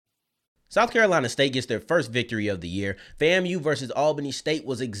South Carolina State gets their first victory of the year. FAMU versus Albany State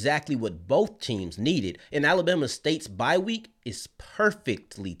was exactly what both teams needed, and Alabama State's bye week is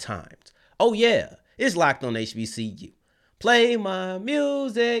perfectly timed. Oh yeah, it's Locked on HBCU. Play my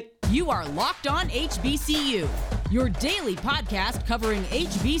music. You are Locked on HBCU, your daily podcast covering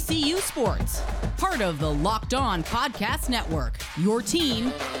HBCU sports. Part of the Locked On Podcast Network, your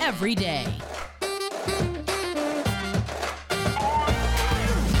team every day.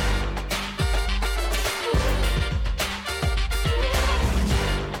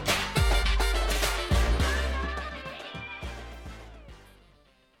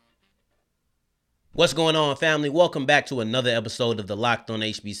 What's going on, family? Welcome back to another episode of the Locked on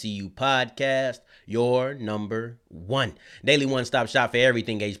HBCU podcast, your number one. Daily one-stop shop for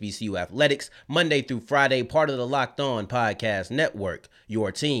everything HBCU athletics, Monday through Friday, part of the Locked on Podcast Network,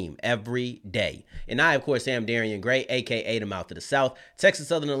 your team every day. And I, of course, am Darian Gray, a.k.a. the Mouth of the South, Texas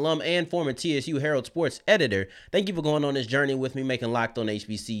Southern alum and former TSU Herald Sports editor. Thank you for going on this journey with me, making Locked on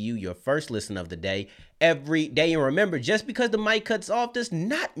HBCU your first listen of the day every day. And remember, just because the mic cuts off does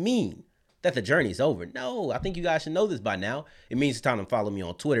not mean that the journey's over. No, I think you guys should know this by now. It means it's time to follow me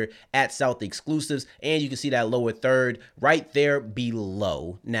on Twitter at South Exclusives, and you can see that lower third right there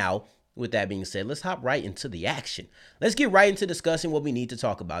below. Now, with that being said, let's hop right into the action. Let's get right into discussing what we need to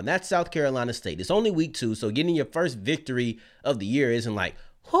talk about, and that's South Carolina State. It's only week 2, so getting your first victory of the year isn't like,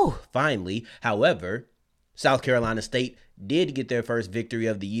 whew, finally. However, South Carolina State did get their first victory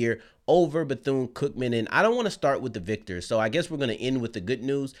of the year over Bethune Cookman, and I don't want to start with the victors, so I guess we're going to end with the good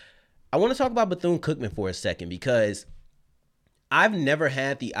news. I want to talk about Bethune-Cookman for a second because I've never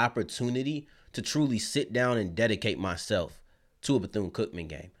had the opportunity to truly sit down and dedicate myself to a Bethune-Cookman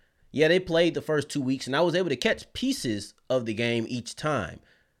game. Yeah, they played the first 2 weeks, and I was able to catch pieces of the game each time.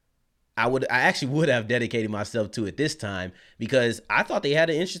 I actually would have dedicated myself to it this time because I thought they had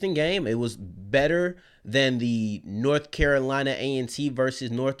an interesting game. It was better than the North Carolina A&T versus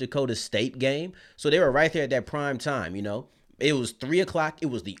North Dakota State game. So they were right there at that prime time, you know. It was 3 o'clock.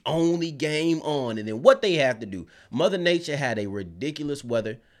 It was the only game on. And then what they have to do, Mother Nature had a ridiculous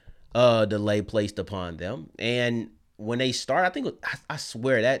weather delay placed upon them. And when they start, I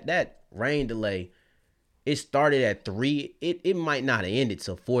swear that rain delay, it started at 3. It might not have ended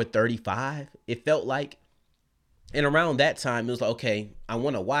till 4:35. It felt like. And around that time, it was like, okay, I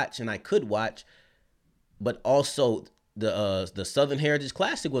want to watch, and I could watch. But also the Southern Heritage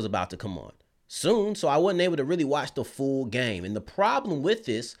Classic was about to come on soon, so I wasn't able to really watch the full game. And the problem with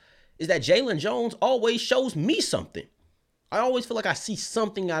this is that Jalen Jones always shows me something. I always feel like I see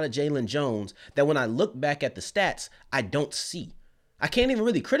something out of Jalen Jones that when I look back at the stats, I don't see. I can't even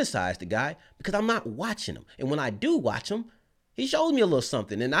really criticize the guy because I'm not watching him. And when I do watch him, he shows me a little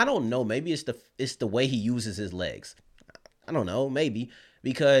something. And I don't know, maybe it's the way he uses his legs. I don't know, maybe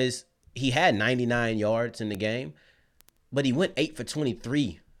because he had 99 yards in the game, but he went 8 for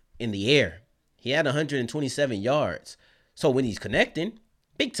 23 in the air. He had 127 yards. So when he's connecting,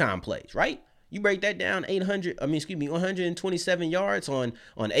 big time plays, right? You break that down, 127 yards on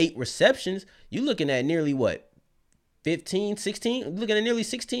 8 receptions. You're looking at nearly what? 15, 16? Looking at nearly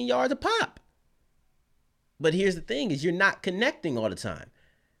 16 yards a pop. But here's the thing is you're not connecting all the time.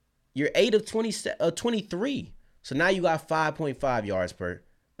 You're 8 of 23. So now you got 5.5 yards per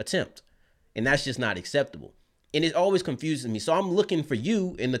attempt. And that's just not acceptable. And it always confuses me. So I'm looking for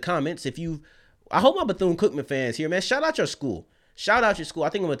you in the comments I hope my Bethune-Cookman fans here, man, shout out your school. Shout out your school. I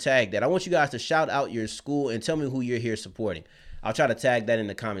think I'm going to tag that. I want you guys to shout out your school and tell me who you're here supporting. I'll try to tag that in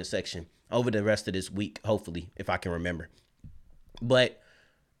the comment section over the rest of this week, hopefully, if I can remember. But,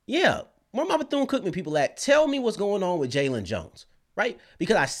 yeah, where my Bethune-Cookman people at? Tell me what's going on with Jalen Jones, right?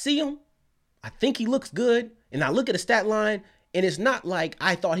 Because I see him, I think he looks good, and I look at the stat line, and it's not like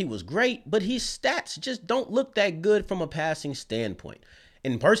I thought he was great, but his stats just don't look that good from a passing standpoint.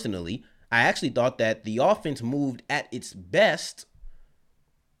 And personally, I actually thought that the offense moved at its best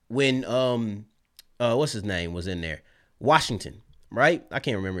when what's his name was in there? Washington, right? I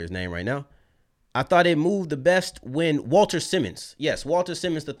can't remember his name right now. I thought it moved the best when Walter Simmons, yes, Walter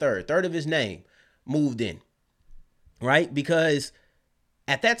Simmons the third of his name, moved in, right? Because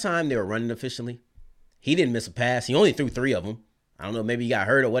at that time they were running efficiently. He didn't miss a pass. He only threw 3 of them. I don't know, maybe he got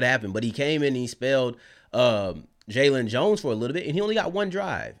hurt or what happened, but he came in and he spelled Jalen Jones for a little bit, and he only got 1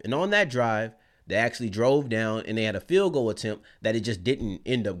 drive. And on that drive, they actually drove down, and they had a field goal attempt that it just didn't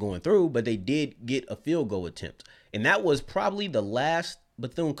end up going through, but they did get a field goal attempt. And that was probably the last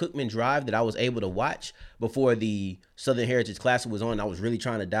Bethune-Cookman drive that I was able to watch before the Southern Heritage Classic was on. I was really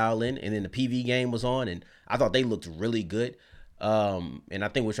trying to dial in, and then the PV game was on, and I thought they looked really good. And I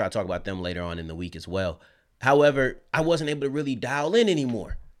think we'll try to talk about them later on in the week as well. However, I wasn't able to really dial in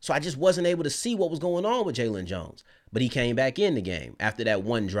anymore So I just wasn't able to see what was going on with Jalen Jones. But he came back in the game after that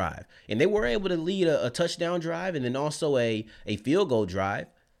one drive. And they were able to lead a touchdown drive and then also a field goal drive.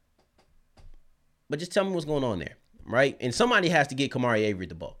 But just tell me what's going on there, right? And somebody has to get Kamari Avery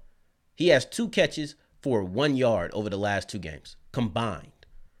the ball. He has 2 catches for 1 yard over the last 2 games combined.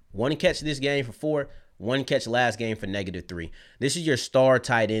 1 catch this game for 4, 1 catch last game for -3. This is your star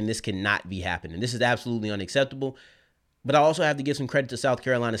tight end. This cannot be happening. This is absolutely unacceptable. But I also have to give some credit to South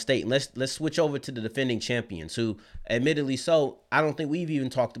Carolina State. And let's switch over to the defending champions, who, admittedly so, I don't think we've even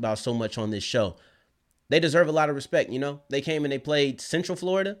talked about so much on this show. They deserve a lot of respect, you know? They came and they played Central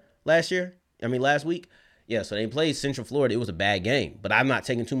Florida last week. Yeah, so they played Central Florida. It was a bad game, but I'm not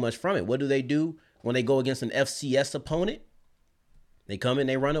taking too much from it. What do when they go against an FCS opponent? They come and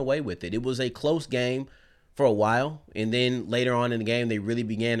they run away with it. It was a close game for a while, and then later on in the game, they really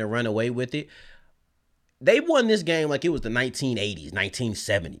began to run away with it. They won this game like it was the 1980s,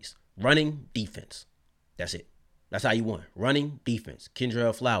 1970s. Running defense. That's it. That's how you won. Running defense.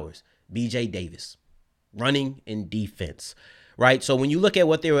 Kendrell Flowers, BJ Davis. Running and defense. Right? So when you look at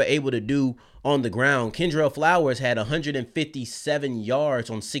what they were able to do on the ground, Kendrell Flowers had 157 yards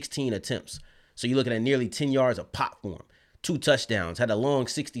on 16 attempts. So you're looking at nearly 10 yards of pop for him. 2 touchdowns. Had a long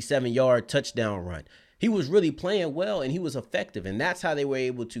 67-yard touchdown run. He was really playing well and he was effective, and that's how they were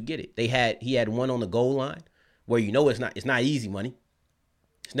able to get it. He had one on the goal line where it's not easy money.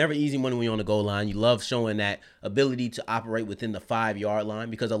 It's never easy money when you're on the goal line. You love showing that ability to operate within the 5-yard line,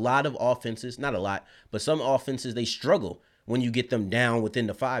 because a lot of offenses, not a lot, but some offenses, they struggle when you get them down within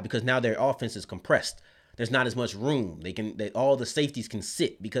the 5 because now their offense is compressed. There's not as much room. All the safeties can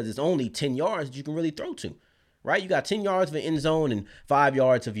sit because it's only 10 yards that you can really throw to, right? You got 10 yards of an end zone and 5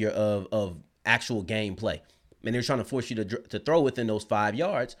 yards of your of actual game play. And they're trying to force you to throw within those 5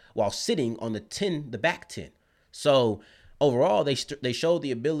 yards while sitting on the back 10. So overall, they showed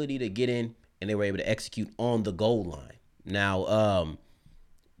the ability to get in, and they were able to execute on the goal line. Now,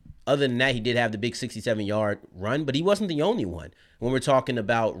 other than that, he did have the big 67-yard run, but he wasn't the only one when we're talking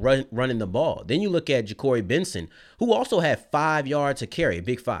about running the ball. Then you look at Ja'Cory Benson, who also had 5 yards to carry, a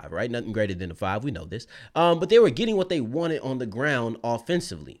big 5, right? Nothing greater than a 5. We know this. But they were getting what they wanted on the ground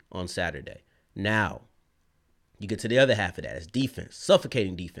offensively on Saturday. Now, you get to the other half of that. It's defense,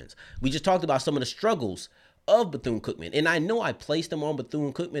 suffocating defense. We just talked about some of the struggles of Bethune-Cookman. And I know I placed them on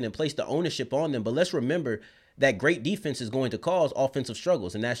Bethune-Cookman and placed the ownership on them, but let's remember that great defense is going to cause offensive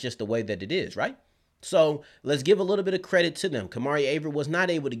struggles, and that's just the way that it is, right? So let's give a little bit of credit to them. Kamari Avery was not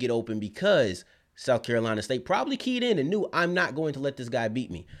able to get open because South Carolina State probably keyed in and knew, I'm not going to let this guy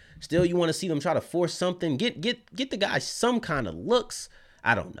beat me. Still, you want to see them try to force something, get the guy some kind of looks.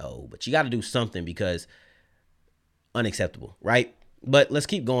 I don't know, but you got to do something because unacceptable, right? But let's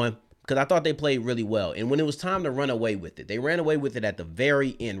keep going because I thought they played really well. And when it was time to run away with it, they ran away with it at the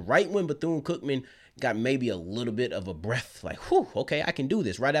very end, right when Bethune-Cookman got maybe a little bit of a breath, like, whew, okay, I can do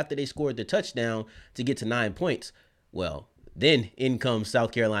this, right after they scored the touchdown to get to 9 points. Well, then in comes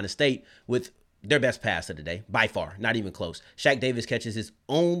South Carolina State with their best pass of the day, by far, not even close. Shaq Davis catches his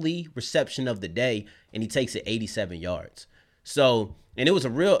only reception of the day, and he takes it 87 yards. So, and it was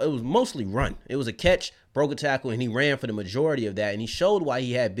mostly run. It was a catch, broke a tackle, and he ran for the majority of that, and he showed why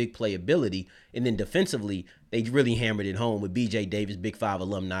he had big playability. And then defensively, they really hammered it home with BJ Davis, Big 5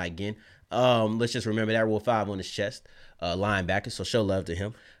 alumni again. Let's just remember that Rule 5 on his chest, linebacker, so show love to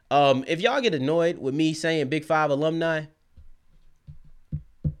him. If y'all get annoyed with me saying Big 5 alumni,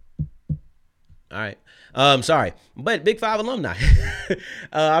 all right. Sorry, but Big 5 alumni.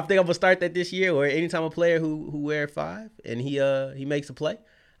 I think I'm gonna start that this year. Or anytime a player who wear 5 and he makes a play,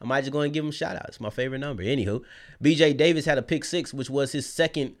 I might just go and give him a shout out. It's my favorite number. Anywho, BJ Davis had a pick 6, which was his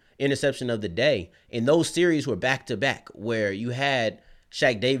second interception of the day. And those series were back to back, where you had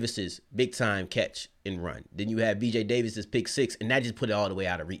Shaq Davis's big time catch and run. Then you had BJ Davis's pick 6, and that just put it all the way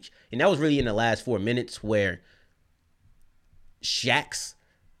out of reach. And that was really in the last 4 minutes, where Shaq's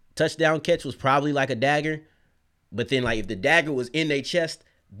touchdown catch was probably like a dagger, but then like if the dagger was in their chest,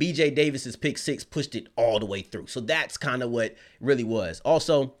 BJ Davis's pick 6 pushed it all the way through. So that's kind of what really was.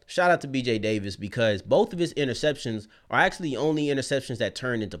 Also, shout out to BJ Davis, because both of his interceptions are actually the only interceptions that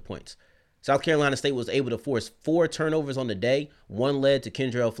turned into points. South Carolina State was able to force 4 turnovers on the day. One led to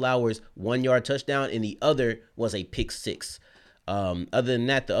Kendrell Flowers' 1-yard touchdown, and the other was a pick 6. Other than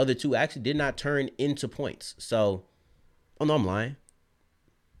that, the other 2 actually did not turn into points. So, oh no, I'm lying.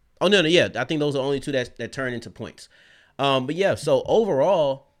 Oh, no, yeah. I think those are the only 2 that turn into points. But yeah, so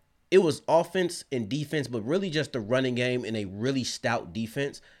overall, it was offense and defense, but really just the running game and a really stout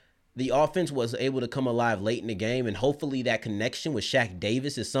defense. The offense was able to come alive late in the game, and hopefully that connection with Shaq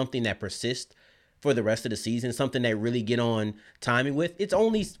Davis is something that persists for the rest of the season, something they really get on timing with. It's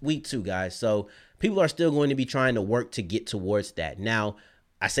only week 2, guys. So people are still going to be trying to work to get towards that. Now,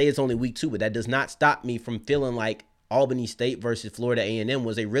 I say it's only week 2, but that does not stop me from feeling like Albany State versus Florida A&M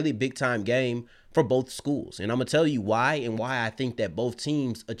was a really big time game for both schools. And I'm going to tell you why and why I think that both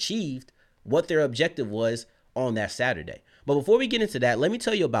teams achieved what their objective was on that Saturday. But before we get into that, let me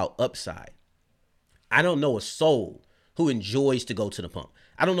tell you about Upside. I don't know a soul who enjoys to go to the pump.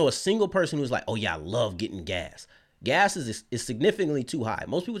 I don't know a single person who's like, oh yeah, I love getting gas. Gas is significantly too high.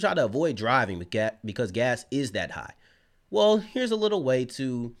 Most people try to avoid driving because gas is that high. Well, here's a little way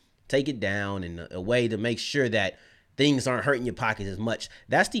to take it down and a way to make sure that things aren't hurting your pockets as much.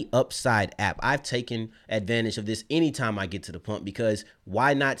 That's the Upside app. I've taken advantage of this anytime I get to the pump because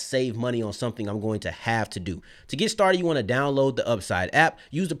why not save money on something I'm going to have to do? To get started, you want to download the Upside app,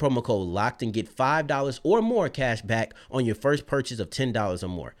 use the promo code LOCKED and get $5 or more cash back on your first purchase of $10 or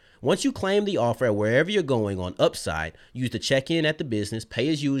more. Once you claim the offer at wherever you're going on Upside, use the check-in at the business, pay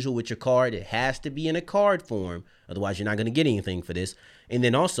as usual with your card. It has to be in a card form. Otherwise, you're not going to get anything for this. And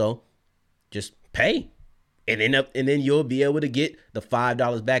then also, just pay. And then you'll be able to get the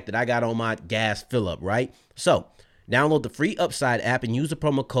 $5 back that I got on my gas fill up, right? So download the free Upside app and use the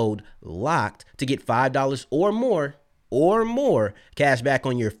promo code LOCKED to get $5 or more cash back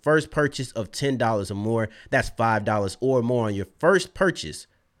on your first purchase of $10 or more. That's $5 or more on your first purchase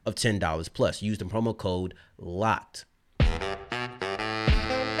of $10 plus. Use the promo code LOCKED.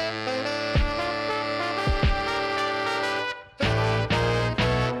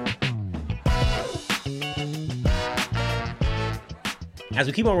 As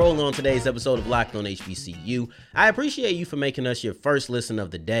we keep on rolling on today's episode of Locked on HBCU, I appreciate you for making us your first listen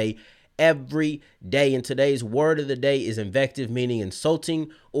of the day every day. And today's word of the day is invective, meaning insulting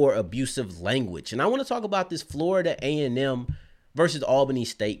or abusive language. And I want to talk about this Florida A&M versus Albany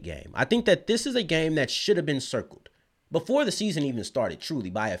State game. I think that this is a game that should have been circled before the season even started, truly,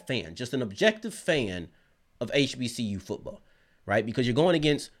 by a fan, just an objective fan of HBCU football, right? Because you're going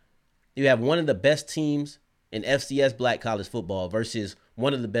against, you have one of the best teams in FCS black college football versus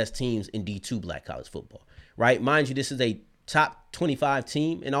one of the best teams in D2 black college football, right? Mind you, this is a top 25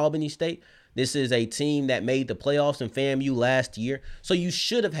 team in Albany State. This is a team that made the playoffs in FAMU last year. So you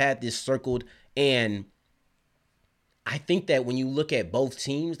should have had this circled. And I think that when you look at both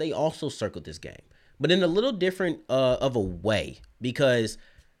teams, they also circled this game, but in a little different of a way, because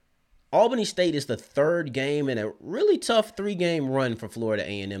Albany State is the third game in a really tough 3-game run for Florida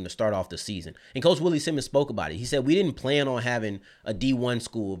A&M to start off the season. And Coach Willie Simmons spoke about it. He said, we didn't plan on having a D1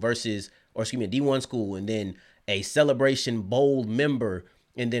 school a D1 school and then a Celebration Bowl member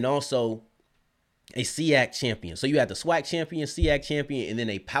and then also a SEAC champion. So you had the SWAC champion, SEAC champion, and then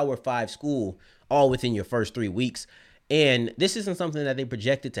a Power 5 school all within your first 3 weeks. And this isn't something that they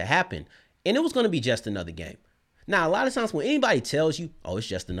projected to happen. And it was going to be just another game. Now, a lot of times when anybody tells you, oh, it's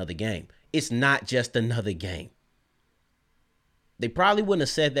just another game, it's not just another game. They probably wouldn't have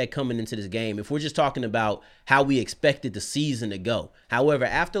said that coming into this game if we're just talking about how we expected the season to go. However,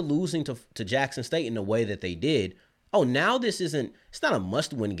 after losing to Jackson State in the way that they did, now it's not a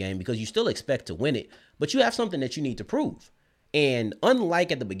must-win game because you still expect to win it, but you have something that you need to prove. And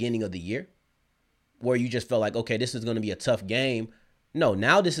unlike at the beginning of the year, where you just felt like, okay, this is going to be a tough game, no,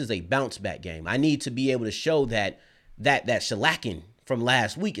 now this is a bounce back game. I need to be able to show that shellacking from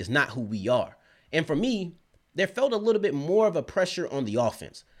last week is not who we are. And for me, there felt a little bit more of a pressure on the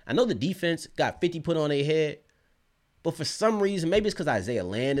offense. I know the defense got 50 put on their head, but for some reason, maybe it's because Isaiah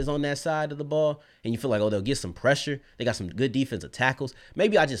Land is on that side of the ball and you feel like, they'll get some pressure. They got some good defensive tackles.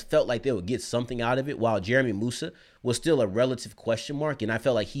 Maybe I just felt like they would get something out of it while Jeremy Musa was still a relative question mark. And I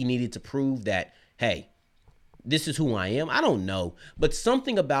felt like he needed to prove that, hey, this is who I am. I don't know, but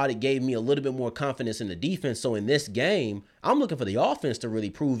something about it gave me a little bit more confidence in the defense. So in this game, I'm looking for the offense to really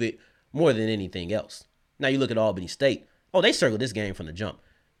prove it more than anything else. Now you look at Albany State. They circled this game from the jump.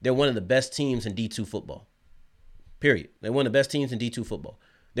 They're one of the best teams in D2 football. Period. They're one of the best teams in D2 football.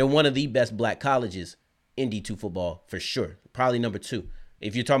 They're one of the best black colleges in D2 football for sure. Probably number 2.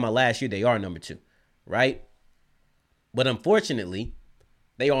 If you're talking about last year, they are number 2, right? But unfortunately,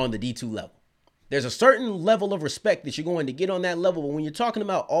 they are on the D2 level. There's a certain level of respect that you're going to get on that level. But when you're talking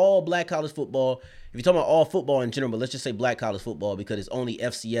about all black college football, if you're talking about all football in general, but let's just say black college football because it's only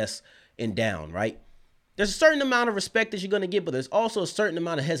FCS and down, right? There's a certain amount of respect that you're going to get, but there's also a certain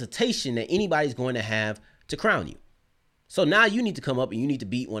amount of hesitation that anybody's going to have to crown you. So now you need to come up and you need to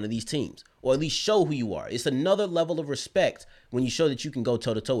beat one of these teams, or at least show who you are. It's another level of respect when you show that you can go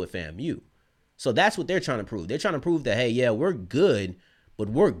toe-to-toe with FAMU. So that's what they're trying to prove. They're trying to prove that, hey, yeah, we're good, but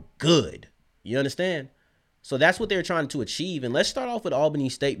we're good. You understand? So that's what they're trying to achieve. And let's start off with Albany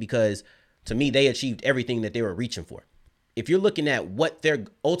State because To me, they achieved everything that they were reaching for. If you're looking at what their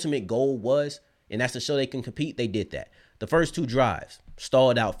ultimate goal was, and that's to show they can compete, they did that. The first 2 drives,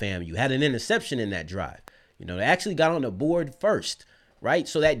 stalled out FAMU, had an interception in that drive. They actually got on the board first, right?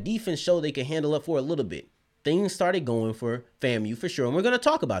 So that defense showed they could handle up for a little bit. Things started going for FAMU for sure, and we're going to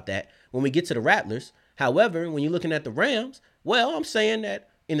talk about that when we get to the Rattlers. However, when you're looking at the Rams, well, I'm saying that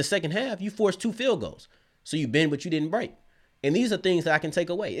in the second half, you forced 2 field goals. So you bend, but you didn't break. And these are things that I can take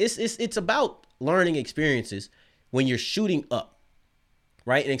away. It's about learning experiences when you're shooting up,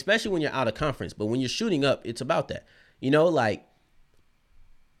 right? And especially when you're out of conference. But when you're shooting up, it's about that. Like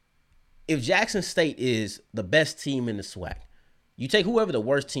if Jackson State is the best team in the SWAC, you take whoever the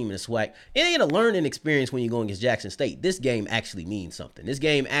worst team in the SWAC, it ain't a learning experience when you're going against Jackson State. This game actually means something. This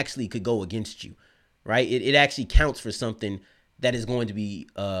game actually could go against you, right? It actually counts for something that is going to be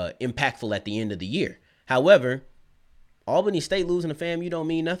impactful at the end of the year. However, Albany State losing to FAMU don't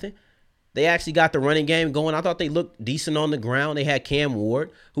mean nothing. They actually got the running game going. I thought they looked decent on the ground. They had Cam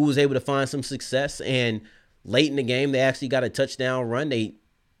Ward, who was able to find some success. And late in the game, they actually got a touchdown run.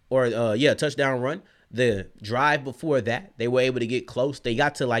 Touchdown run. The drive before that, they were able to get close. They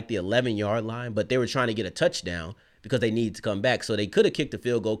got to like the 11-yard line, but they were trying to get a touchdown because they needed to come back. So they could have kicked a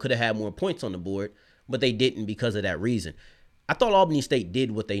field goal, could have had more points on the board, but they didn't because of that reason. I thought Albany State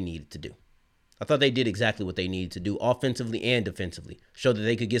did what they needed to do. I thought they did exactly what they needed to do offensively and defensively, show that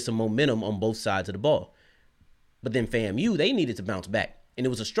they could get some momentum on both sides of the ball. But then FAMU, they needed to bounce back. And it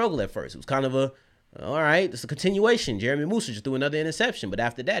was a struggle at first. It was kind of all right, it's a continuation. Jeremy Musa just threw another interception. But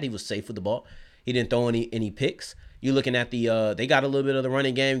after that, he was safe with the ball. He didn't throw any picks. You're looking at they got a little bit of the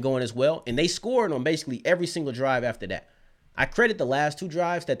running game going as well. And they scored on basically every single drive after that. I credit the last 2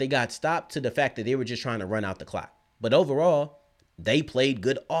 drives that they got stopped to the fact that they were just trying to run out the clock. But overall, they played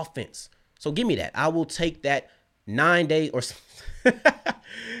good offense. So give me that. I will take that 9 days or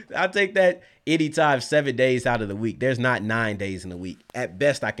I'll take that anytime 7 days out of the week. There's not 9 days in the week. At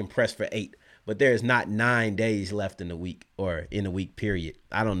best, I can press for 8, but there is not 9 days left in the week or in a week period.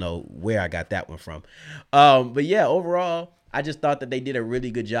 I don't know where I got that one from. But yeah, overall, I just thought that they did a really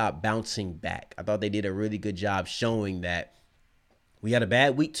good job bouncing back. I thought they did a really good job showing that we had a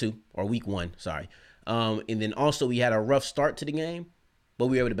bad week 1, sorry. And then also we had a rough start to the game, but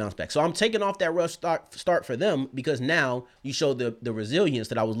we were able to bounce back. So I'm taking off that rough start for them because now you showed the resilience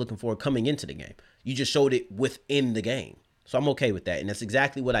that I was looking for coming into the game. You just showed it within the game. So I'm okay with that. And that's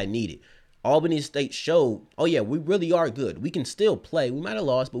exactly what I needed. Albany State showed, oh yeah, we really are good. We can still play. We might have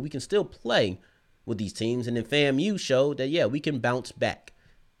lost, but we can still play with these teams. And then FAMU showed that, yeah, we can bounce back.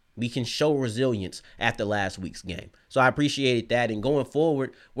 We can show resilience after last week's game. So I appreciated that. And going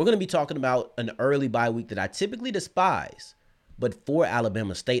forward, we're going to be talking about an early bye week that I typically despise. But for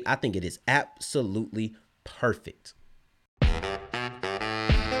Alabama State, I think it is absolutely perfect.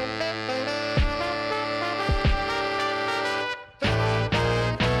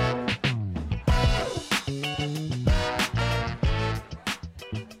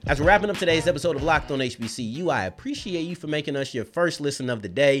 As we're wrapping up today's episode of Locked On HBCU, I appreciate you for making us your first listen of the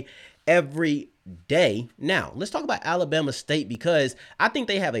day every day. Now, let's talk about Alabama State because I think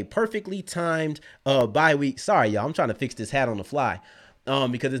they have a perfectly timed bye week. Sorry, y'all. I'm trying to fix this hat on the fly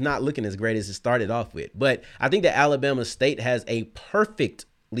because it's not looking as great as it started off with. But I think that Alabama State has a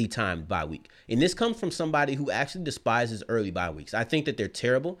perfectly timed bye week. And this comes from somebody who actually despises early bye weeks. I think that they're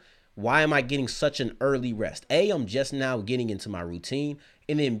terrible. Why am I getting such an early rest? A, I'm just now getting into my routine.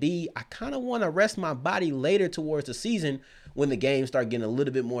 And then B, I kind of want to rest my body later towards the season when the games start getting a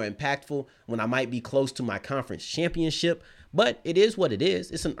little bit more impactful, when I might be close to my conference championship. But it is what it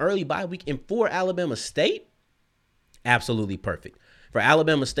is. It's an early bye week. And for Alabama State, absolutely perfect. For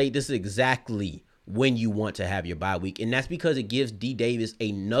Alabama State, this is exactly when you want to have your bye week. And that's because it gives D. Davis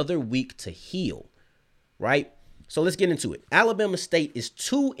another week to heal, right? So let's get into it. Alabama State is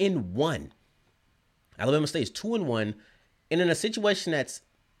 2-1. Alabama State is 2-1. And in a situation that's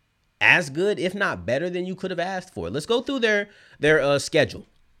as good, if not better than you could have asked for. Let's go through their schedule.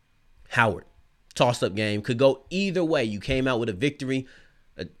 Howard, toss-up game, could go either way. You came out with a victory,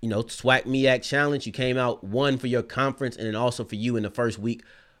 SWAC MEAC challenge. You came out one for your conference and then also for you in the first week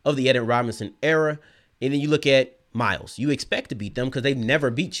of the Eden Robinson era. And then you look at Miles. You expect to beat them because they've never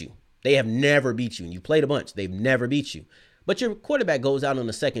beat you. They have never beat you. And you played a bunch. They've never beat you. But your quarterback goes out on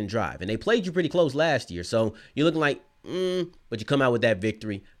the second drive. And they played you pretty close last year. So you're looking like, but you come out with that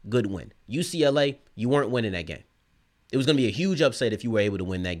victory. Good win. UCLA, you weren't winning that game. It was going to be a huge upset if you were able to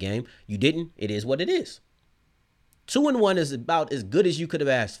win that game. You didn't. It is what it is. 2-1 is about as good as you could have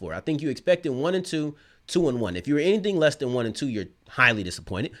asked for. I think you expected 1-2, 2-1. If you were anything less than 1-2, you're highly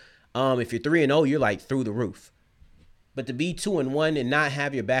disappointed. If you're 3-0, you're like through the roof. But to be 2-1 and not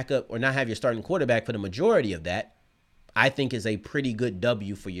have your backup or not have your starting quarterback for the majority of that, I think is a pretty good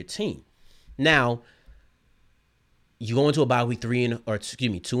W for your team. Now, you go into a bye week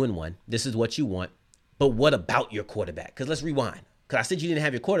 2-1. This is what you want. But what about your quarterback? Because let's rewind. Because I said you didn't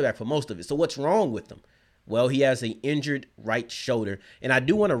have your quarterback for most of it. So what's wrong with him? Well, he has an injured right shoulder. And I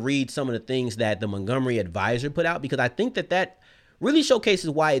do want to read some of the things that the Montgomery Advisor put out, because I think that really showcases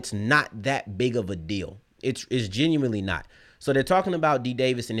why it's not that big of a deal. It's genuinely not. So they're talking about D.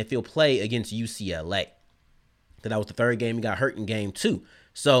 Davis and if he'll play against UCLA. That was the third game. He got hurt in game 2.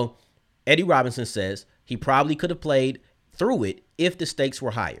 So Eddie Robinson says he probably could have played through it if the stakes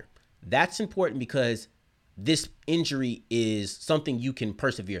were higher. That's important because this injury is something you can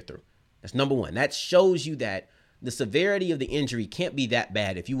persevere through. That's number one. That shows you that the severity of the injury can't be that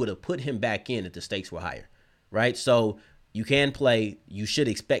bad if you would have put him back in if the stakes were higher, right? So you can play. You should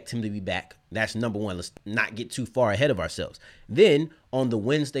expect him to be back. That's number one. Let's not get too far ahead of ourselves. Then on the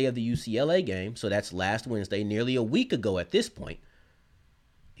Wednesday of the UCLA game, so that's last Wednesday, nearly a week ago at this point,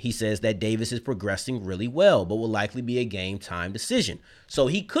 he says that Davis is progressing really well, but will likely be a game time decision. So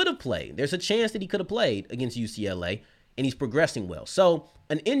he could have played. There's a chance that he could have played against UCLA, and he's progressing well. So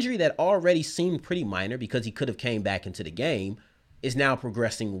an injury that already seemed pretty minor because he could have came back into the game is now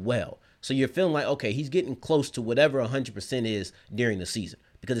progressing well. So you're feeling like, okay, he's getting close to whatever 100% is during the season,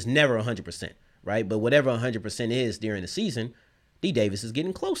 because it's never 100%, right? But whatever 100% is during the season, D. Davis is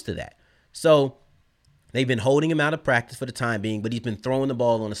getting close to that. So they've been holding him out of practice for the time being, but he's been throwing the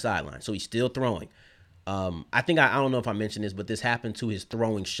ball on the sideline. So he's still throwing. I don't know if I mentioned this, but this happened to his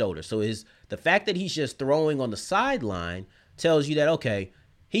throwing shoulder. So the fact that he's just throwing on the sideline tells you that, okay,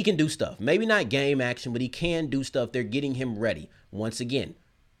 he can do stuff. Maybe not game action, but he can do stuff. They're getting him ready. Once again,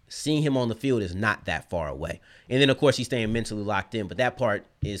 seeing him on the field is not that far away. And then, of course, he's staying mentally locked in, but that part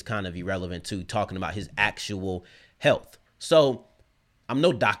is kind of irrelevant to talking about his actual health. So I'm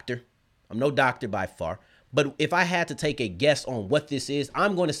no doctor. I'm no doctor by far. But if I had to take a guess on what this is,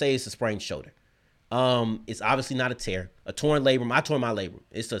 I'm going to say it's a sprained shoulder. It's obviously not a tear. A torn labrum. I tore my labrum.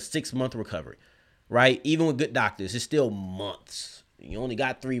 It's a 6-month recovery, right? Even with good doctors, it's still months. You only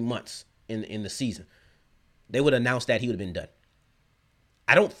got 3 months in the season. They would announce that he would have been done.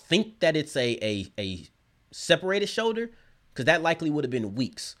 I don't think that it's a separated shoulder, because that likely would have been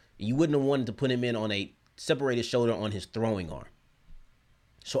weeks. You wouldn't have wanted to put him in on a separated shoulder on his throwing arm.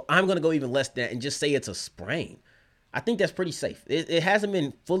 So I'm going to go even less than that and just say it's a sprain. I think that's pretty safe. It hasn't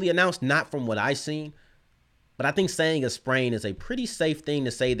been fully announced, not from what I've seen, but I think saying a sprain is a pretty safe thing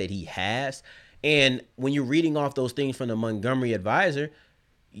to say that he has. And when you're reading off those things from the Montgomery Advisor,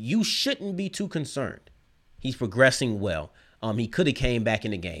 you shouldn't be too concerned. He's progressing well. He could have came back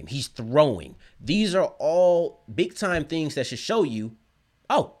in the game. He's throwing. These are all big time things that should show you,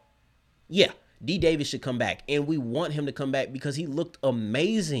 oh, yeah, D. Davis should come back. And we want him to come back because he looked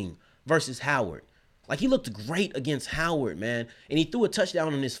amazing versus Howard. Like, he looked great against Howard, man. And he threw a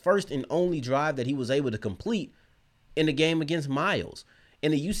touchdown on his first and only drive that he was able to complete in the game against Miles.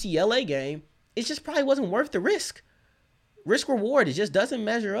 In the UCLA game, it just probably wasn't worth the risk. Risk reward, it just doesn't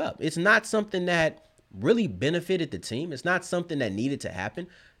measure up. It's not something that really benefited the team. It's not something that needed to happen.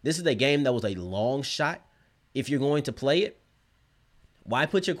 This is a game that was a long shot. If you're going to play it, why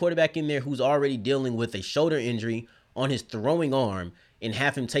put your quarterback in there who's already dealing with a shoulder injury on his throwing arm and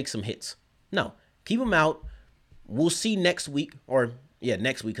have him take some hits? No, keep him out. We'll see next week,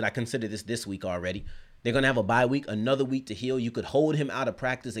 next week, because I consider this week already. They're going to have a bye week, another week to heal. You could hold him out of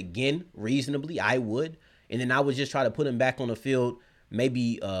practice again reasonably. I would. And then I would just try to put him back on the field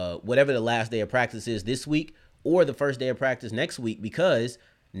maybe whatever the last day of practice is this week or the first day of practice next week, because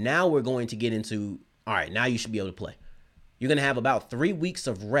now we're going to get into, all right, now you should be able to play. You're going to have about 3 weeks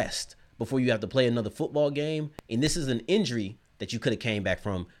of rest before you have to play another football game. And this is an injury that you could have came back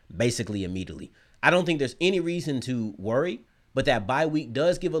from basically immediately. I don't think there's any reason to worry, but that bye week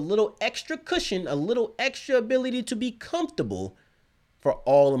does give a little extra cushion, a little extra ability to be comfortable for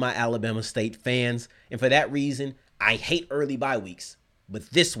all of my Alabama State fans. And for that reason, I hate early bye weeks, but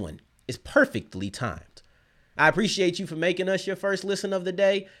this one is perfectly timed. I appreciate you for making us your first listen of the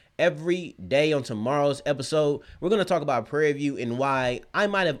day. Every day on tomorrow's episode, we're going to talk about Prairie View and why I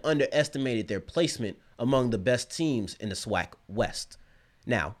might have underestimated their placement among the best teams in the SWAC West.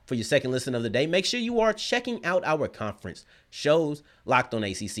 Now, for your second listen of the day, make sure you are checking out our conference shows. Locked on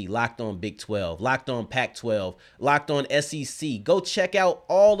ACC, Locked on Big 12, Locked on Pac-12, Locked on SEC. Go check out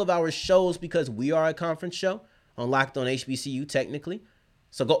all of our shows because we are a conference show on Locked on HBCU technically.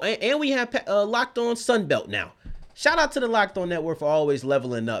 So go, and we have Locked on Sunbelt now. Shout out to the Locked on Network for always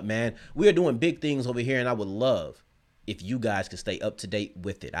leveling up, man. We are doing big things over here, and I would love if you guys can stay up to date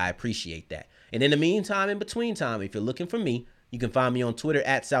with it. I appreciate that. And in the meantime, in between time, if you're looking for me, you can find me on Twitter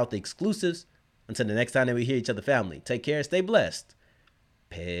at South Exclusives. Until the next time that we hear each other, family, take care, stay blessed.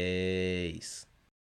 Peace.